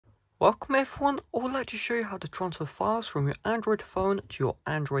Welcome everyone, I would like to show you how to transfer files from your Android phone to your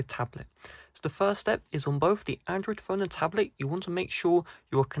Android tablet. So the first step is on both the Android phone and tablet, you want to make sure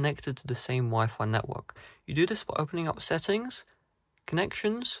you are connected to the same Wi-Fi network. You do this by opening up Settings,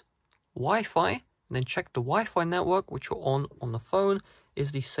 Connections, Wi-Fi, and then check the Wi-Fi network which you're on the phone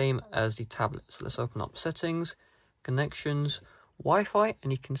is the same as the tablet. So let's open up Settings, Connections, Wi-Fi,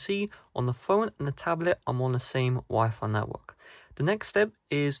 and you can see on the phone and the tablet I'm on the same Wi-Fi network. The next step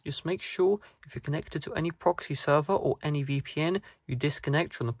is just make sure if you're connected to any proxy server or any VPN, you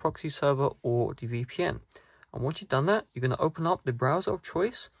disconnect from the proxy server or the VPN. And once you've done that, you're going to open up the browser of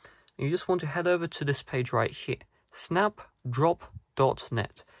choice. And you just want to head over to this page right here,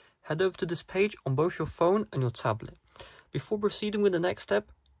 snapdrop.net. Head over to this page on both your phone and your tablet. Before proceeding with the next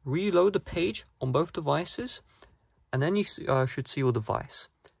step, reload the page on both devices, and then you should see your device.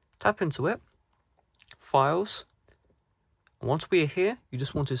 Tap into it, Files. Once we are here, you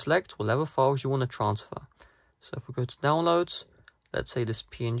just want to select whatever files you want to transfer. So if we go to Downloads, let's say this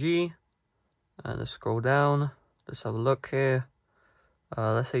PNG, and let's scroll down. Let's have a look here.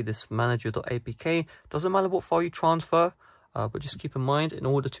 Let's say this manager.apk. Doesn't matter what file you transfer, but just keep in mind, in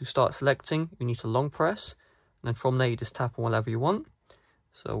order to start selecting, you need to long press. And then from there, you just tap on whatever you want.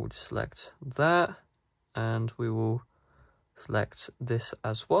 So we'll just select that, and we will select this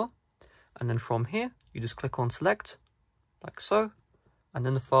as well. And then from here, you just click on Select, like so, and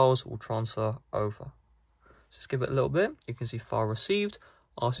then the files will transfer over. Just give it a little bit. You can see file received.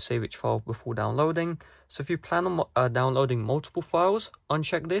 Ask to save each file before downloading. So if you plan on downloading multiple files,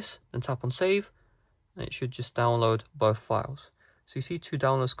 uncheck this, then tap on save, and it should just download both files. So you see 2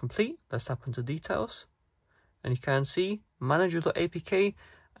 downloads complete. Let's tap into details, and you can see manager.apk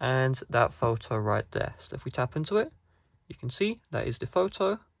and that photo right there. So if we tap into it, you can see that is the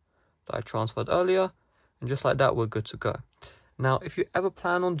photo that I transferred earlier. And just like that, we're good to go. Now, if you ever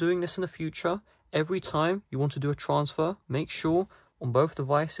plan on doing this in the future, every time you want to do a transfer, make sure on both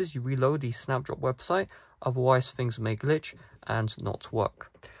devices you reload the Snapdrop website. Otherwise, things may glitch and not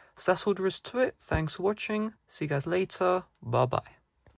work. So that's all there is to it. Thanks for watching. See you guys later. Bye-bye.